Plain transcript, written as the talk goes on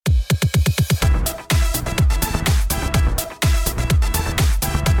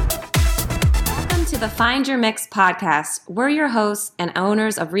the Find Your Mix podcast. We're your hosts and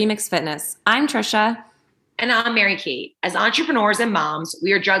owners of Remix Fitness. I'm Trisha. And I'm Mary Kate. As entrepreneurs and moms,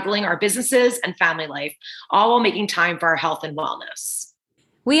 we are juggling our businesses and family life, all while making time for our health and wellness.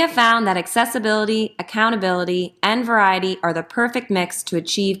 We have found that accessibility, accountability, and variety are the perfect mix to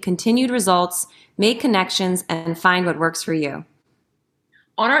achieve continued results, make connections, and find what works for you.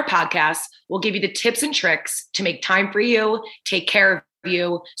 On our podcast, we'll give you the tips and tricks to make time for you, take care of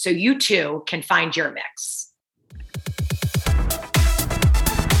you, so you too can find your mix.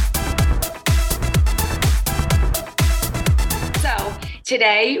 So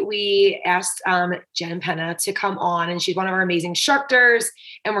today we asked Jen Penna to come on, and she's one of our amazing instructors,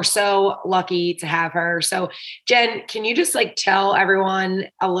 and we're so lucky to have her. So Jen, can you just tell everyone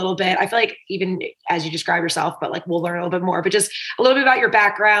a little bit? I feel like even as you describe yourself, but we'll learn a little bit more, but just a little bit about your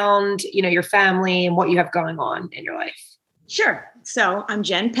background, your family and what you have going on in your life. Sure. So I'm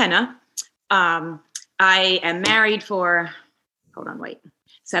Jen Penna. I am married for,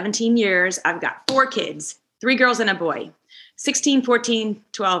 17 years. I've got 4 kids, 3 girls and a boy, 16, 14,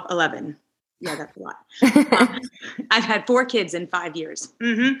 12, 11. Yeah, that's a lot. I've had 4 kids in 5 years.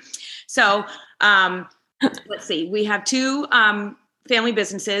 Mm-hmm. So let's see. We have 2 family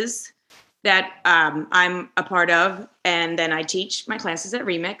businesses that I'm a part of, and then I teach my classes at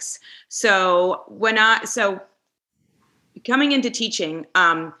Remix. So coming into teaching,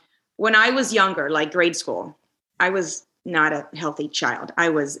 when I was younger, like grade school, I was not a healthy child. I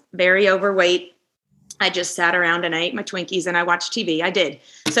was very overweight. I just sat around and I ate my Twinkies and I watched TV. I did.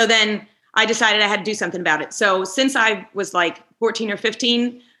 So then I decided I had to do something about it. So since I was 14 or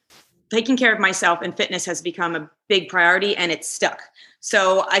 15, taking care of myself and fitness has become a big priority, and it's stuck.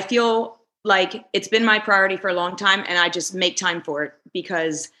 So I feel like it's been my priority for a long time, and I just make time for it,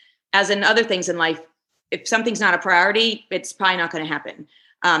 because as in other things in life, if something's not a priority, it's probably not going to happen.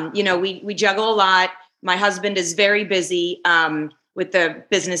 We juggle a lot. My husband is very busy with the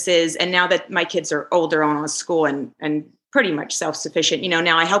businesses. And now that my kids are older, on school and pretty much self-sufficient,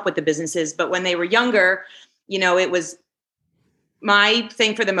 now I help with the businesses. But when they were younger, it was my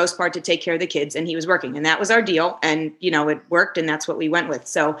thing for the most part to take care of the kids, and he was working, and that was our deal. And, it worked, and that's what we went with.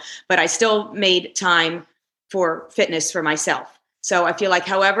 So, but I still made time for fitness for myself. So I feel like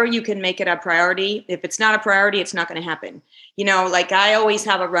however you can make it a priority, if it's not a priority, it's not going to happen. I always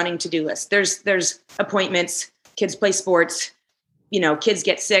have a running to-do list. There's appointments, kids play sports, kids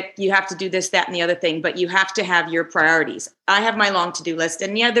get sick. You have to do this, that, and the other thing, but you have to have your priorities. I have my long to-do list,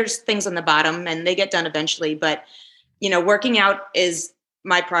 and there's things on the bottom and they get done eventually, but working out is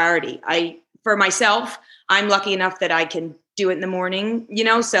my priority. For myself, I'm lucky enough that I can do it in the morning,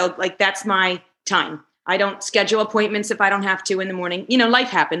 so that's my time. I don't schedule appointments if I don't have to in the morning. Life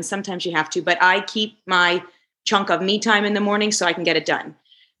happens. Sometimes you have to, but I keep my chunk of me time in the morning so I can get it done.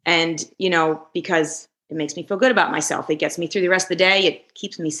 And, because it makes me feel good about myself. It gets me through the rest of the day. It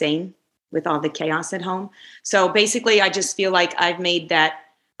keeps me sane with all the chaos at home. So basically, I just feel like I've made that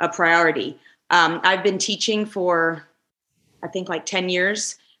a priority. I've been teaching for, I think 10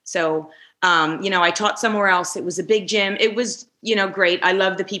 years. So, I taught somewhere else. It was a big gym. It was, great. I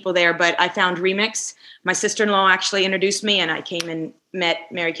love the people there, but I found Remix. My sister-in-law actually introduced me, and I came and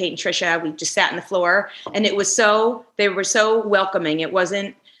met Mary Kate and Trisha. We just sat on the floor, and they were so welcoming. It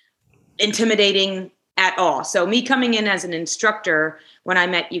wasn't intimidating at all. So me coming in as an instructor, when I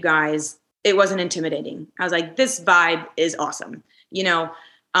met you guys, it wasn't intimidating. I was like, this vibe is awesome.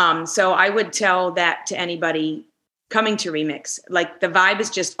 So I would tell that to anybody coming to Remix. The vibe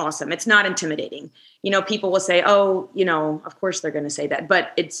is just awesome. It's not intimidating. People will say, oh, of course they're going to say that,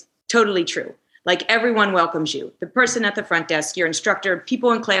 but it's totally true. Everyone welcomes you. The person at the front desk, your instructor,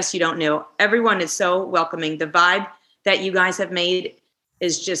 people in class you don't know, everyone is so welcoming. The vibe that you guys have made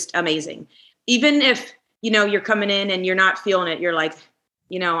is just amazing. Even if, you're coming in and you're not feeling it, you're like,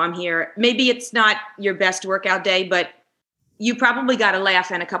 I'm here. Maybe it's not your best workout day, but you probably got a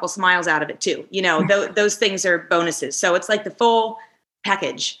laugh and a couple smiles out of it too. Those things are bonuses. So it's the full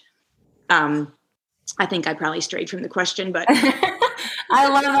package. I think I probably strayed from the question, but I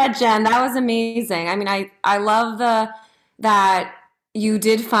love that, Jen. That was amazing. I mean, I love that you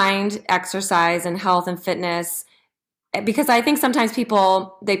did find exercise and health and fitness, because I think sometimes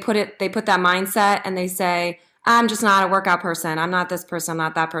people, they put that mindset and they say, I'm just not a workout person. I'm not this person. I'm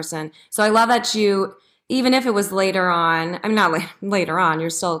not that person. So I love that you, even if it was later on, not later on, you're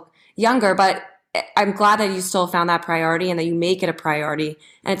still younger, but I'm glad that you still found that priority and that you make it a priority.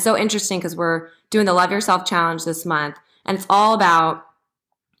 And it's so interesting because we're doing the Love Yourself Challenge this month, and it's all about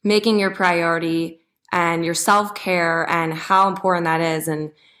making your priority and your self-care and how important that is.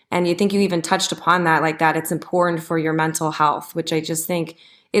 And you think you even touched upon that, that it's important for your mental health, which I just think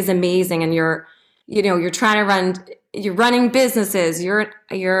is amazing. And you're running businesses,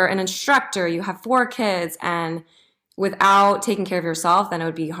 you're an instructor, you have 4 kids, and without taking care of yourself, then it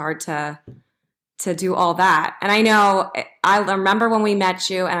would be hard to do all that. And I remember when we met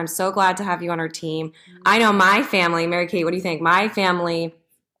you, and I'm so glad to have you on our team. I know my family, Mary Kate, what do you think? My family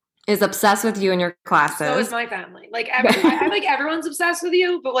is obsessed with you and your classes. So is my family. Like I like everyone's obsessed with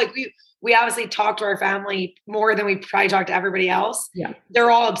you, but like we obviously talk to our family more than we probably talk to everybody else. Yeah.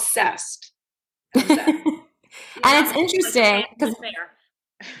 They're all obsessed. And it's interesting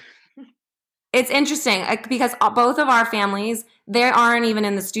because both of our families, they aren't even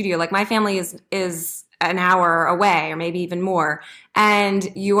in the studio. Like my family is an hour away or maybe even more, and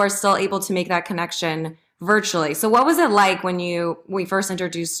you are still able to make that connection virtually. So what was it like when we first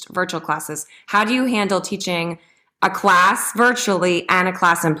introduced virtual classes? How do you handle teaching a class virtually and a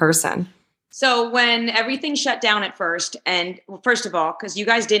class in person? So when everything shut down at first, and first of all, because you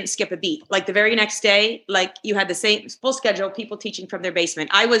guys didn't skip a beat, like the very next day, like you had the same full schedule, people teaching from their basement.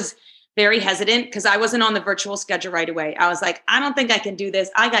 I was very hesitant because I wasn't on the virtual schedule right away. I was like, I don't think I can do this.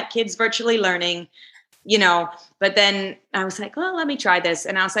 I got kids virtually learning, but then I was like, well, let me try this.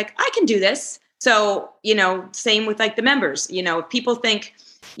 And I was like, I can do this. So, same with like the members, if people think,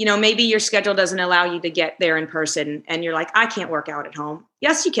 maybe your schedule doesn't allow you to get there in person and you're like, I can't work out at home.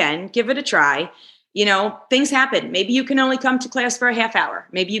 Yes, you can. Give it a try. Things happen. Maybe you can only come to class for a half hour.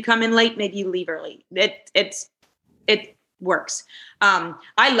 Maybe you come in late. Maybe you leave early. It works.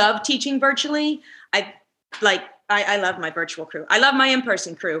 I love teaching virtually. I love my virtual crew. I love my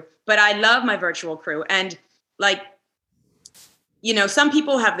in-person crew, but I love my virtual crew. And some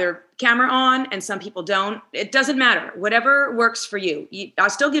people have their camera on and some people don't. It doesn't matter. Whatever works for you.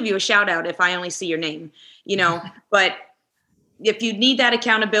 I'll still give you a shout out if I only see your name, but if you need that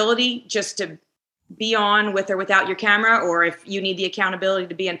accountability just to be on with or without your camera, or if you need the accountability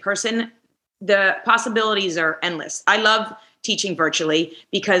to be in person, the possibilities are endless. I love teaching virtually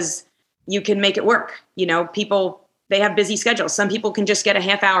because you can make it work. People, they have busy schedules. Some people can just get a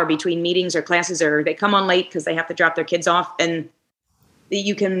half hour between meetings or classes, or they come on late because they have to drop their kids off, and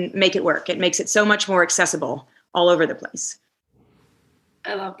you can make it work. It makes it so much more accessible all over the place.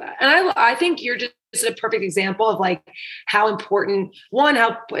 I love that. And I think you're just a perfect example of like how important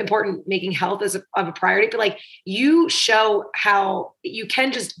making health is of a priority, but like you show how you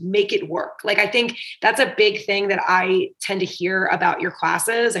can just make it work. Like, I think that's a big thing that I tend to hear about your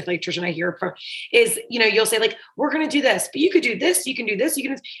classes. I feel like Trisha and I hear from is, you'll say like, we're going to do this, but you could do this, you can do this,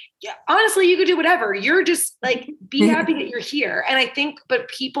 yeah, honestly, you could do whatever. You're just like, be happy that you're here. And I think, but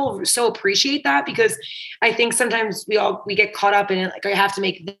people so appreciate that because I think sometimes we get caught up in it. Like I have to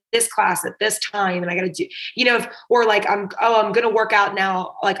make this class at this time and I got to do, or like, I'm going to work out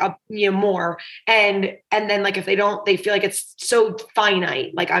now, like, more. And then like, if they don't, they feel like it's so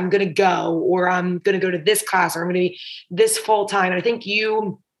finite, like I'm going to go, or I'm going to go to this class, or I'm going to be this full time. And I think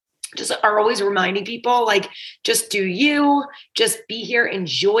you just are always reminding people, like, just do you, just be here,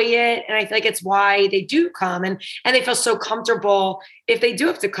 enjoy it. And I feel like it's why they do come and they feel so comfortable if they do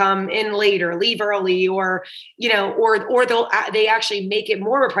have to come in late or leave early, or, or they actually make it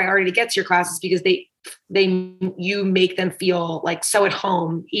more of a priority to get to your classes because you make them feel like so at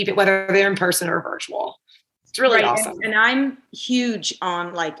home, even whether they're in person or virtual. It's really awesome. And I'm huge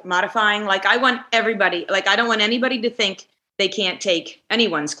on like modifying. Like I want everybody, like, I don't want anybody to think they can't take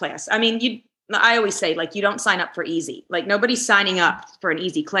anyone's class. I mean, I always say, like, you don't sign up for easy. Like nobody's signing up for an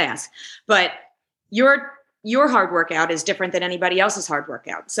easy class, but your hard workout is different than anybody else's hard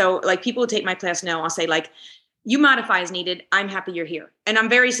workout. So like people who take my class know, I'll say like, you modify as needed. I'm happy you're here. And I'm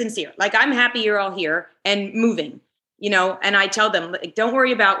very sincere. Like I'm happy you're all here and moving, and I tell them, like, don't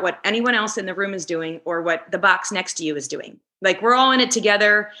worry about what anyone else in the room is doing or what the box next to you is doing. Like we're all in it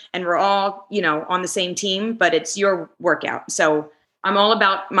together and we're all, on the same team, but it's your workout. So I'm all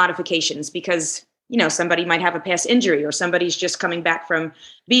about modifications because, somebody might have a past injury or somebody's just coming back from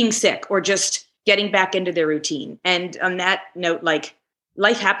being sick or just getting back into their routine. And on that note, like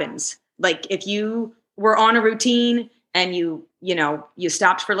life happens. Like if you were on a routine and you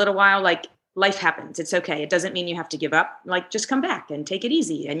stopped for a little while, like life happens. It's okay. It doesn't mean you have to give up. Like just come back and take it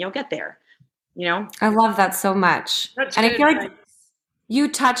easy and you'll get there. I love that so much. And I feel like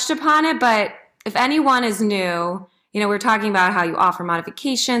you touched upon it, but if anyone is new, we're talking about how you offer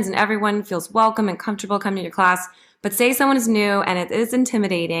modifications and everyone feels welcome and comfortable coming to your class. But say someone is new and it is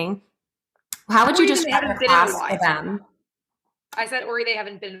intimidating. How would you describe your class for them? I said, or they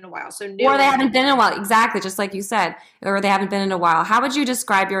haven't been in a while. So new. Or they haven't been in a while. Exactly. Just like you said, or they haven't been in a while. How would you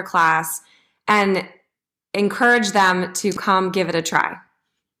describe your class and encourage them to come give it a try?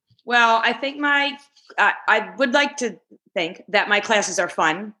 Well, I think I would like to think that my classes are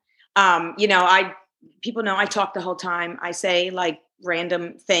fun. I people know I talk the whole time. I say like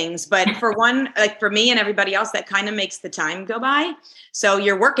random things, but for one, like for me and everybody else, that kind of makes the time go by. So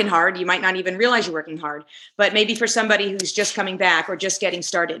you're working hard. You might not even realize you're working hard, but maybe for somebody who's just coming back or just getting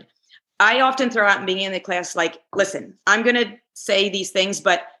started, I often throw out in the beginning of the class, like, listen, I'm going to say these things,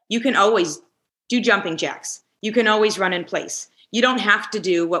 but you can always do jumping jacks. You can always run in place. You don't have to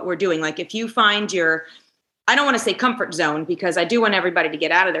do what we're doing. Like if you find your, I don't want to say comfort zone, because I do want everybody to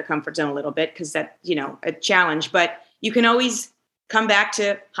get out of their comfort zone a little bit, because that, you know, a challenge, but you can always come back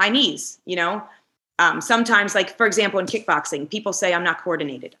to high knees, you know. Sometimes, like, for example, in kickboxing, people say I'm not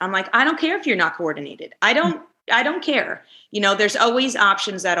coordinated. I'm like, I don't care if you're not coordinated. I don't care. You know, there's always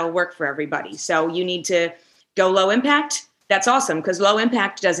options that'll work for everybody. So you need to go low impact. That's awesome, because low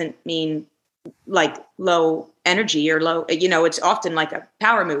impact doesn't mean like low energy or low, you know, it's often like a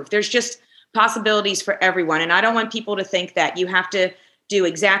power move. There's just possibilities for everyone. And I don't want people to think that you have to do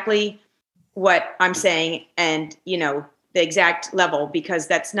exactly what I'm saying and, you know, the exact level, because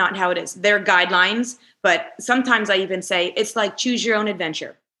that's not how it is. There are guidelines, but sometimes I even say it's like choose your own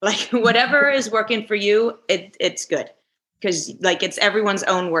adventure. Like whatever is working for you, it's good, because like it's everyone's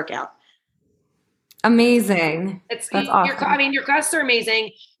own workout. Amazing. That's awesome. I mean, your classes are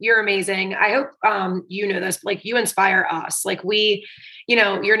amazing. You're amazing. I hope you know this, like you inspire us. Like we, you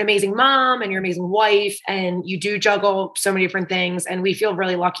know, you're an amazing mom and you're an amazing wife, and you do juggle so many different things. And we feel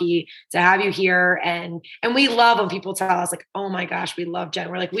really lucky to have you here. And we love when people tell us like, oh my gosh, we love Jen.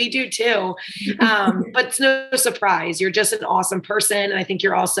 We're like, we do too. But it's no surprise. You're just an awesome person. And I think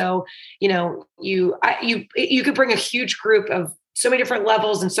you're also, you know, you could bring a huge group of so many different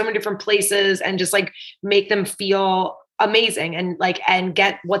levels and so many different places, and just like make them feel amazing and like, and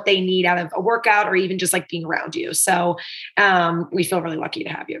get what they need out of a workout or even just like being around you. So we feel really lucky to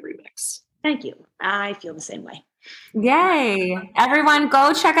have you at Remix. Thank you. I feel the same way. Yay. Everyone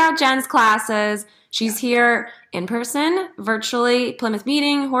go check out Jen's classes. She's here in person, virtually, Plymouth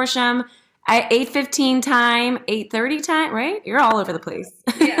Meeting, Horsham, at 8:15 time, 8:30 time, right? You're all over the place.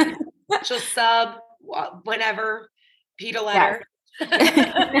 Yeah. She'll sub whenever. Peter letter. Yes.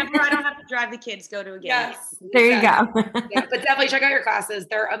 Whenever I don't have to drive the kids, go to a game. Yes. There you go. Yeah, but definitely check out your classes.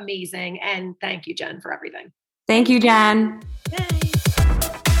 They're amazing. And thank you, Jen, for everything. Thank you, Jen. Yay.